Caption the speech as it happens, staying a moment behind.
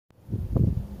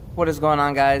What is going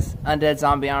on, guys? Undead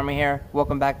Zombie Army here.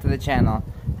 Welcome back to the channel.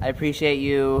 I appreciate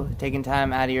you taking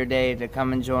time out of your day to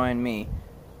come and join me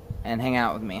and hang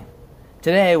out with me.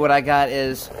 Today what I got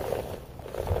is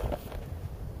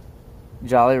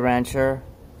Jolly Rancher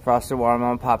Frosted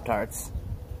Watermelon Pop-Tarts.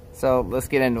 So let's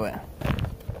get into it.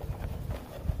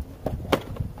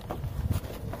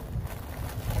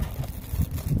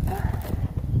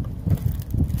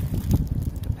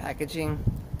 The packaging.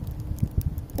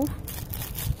 Oof.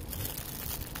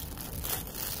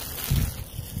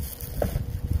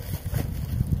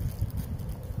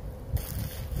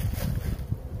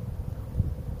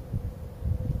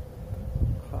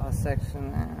 Cross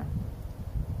section there.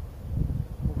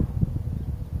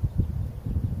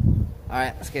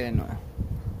 Alright, let's get into it.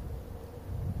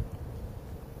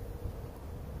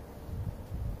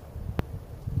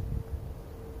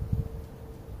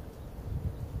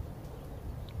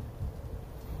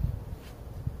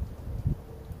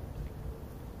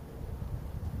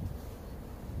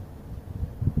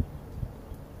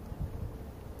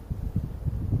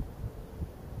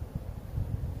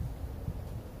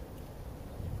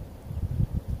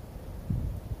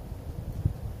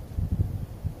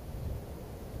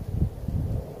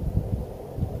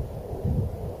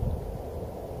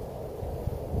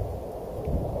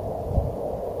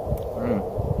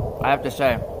 I have to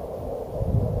say,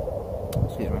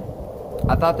 excuse me,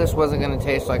 I thought this wasn't going to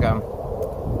taste like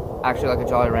actually like a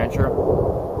Jolly Rancher,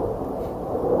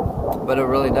 but it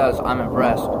really does. I'm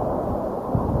impressed.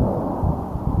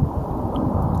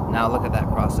 Now look at that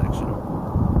cross section,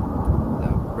 the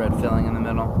red filling in the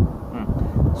middle,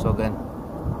 so good.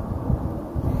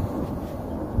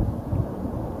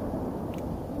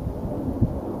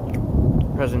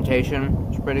 Presentation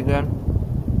is pretty good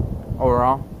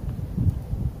overall.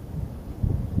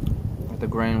 The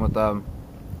green with the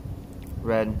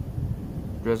red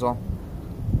drizzle.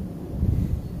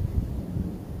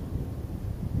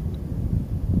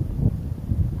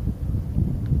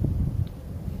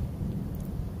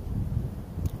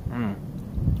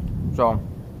 So,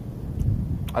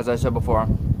 as I said before,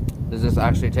 does this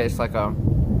actually taste like a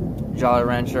Jolly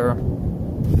Rancher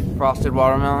frosted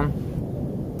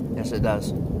watermelon? Yes, it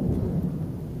does.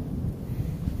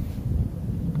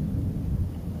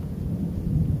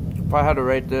 If I had to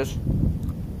rate this,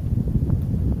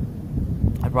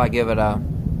 I'd probably give it a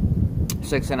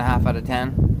 6.5 out of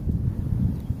 10.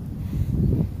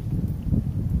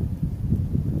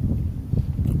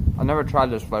 I've never tried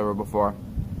this flavor before.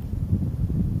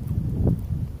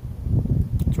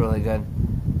 It's really good.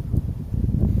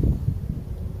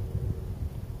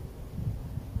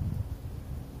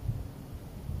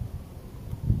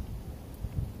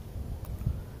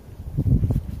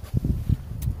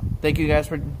 Thank you guys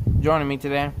for joining me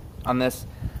today on this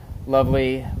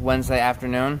lovely Wednesday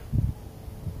afternoon.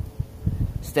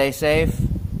 Stay safe.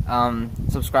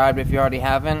 Subscribe if you already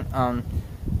haven't.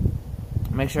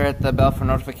 Make sure to hit the bell for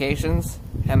notifications.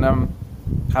 And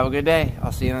have a good day.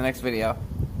 I'll see you in the next video.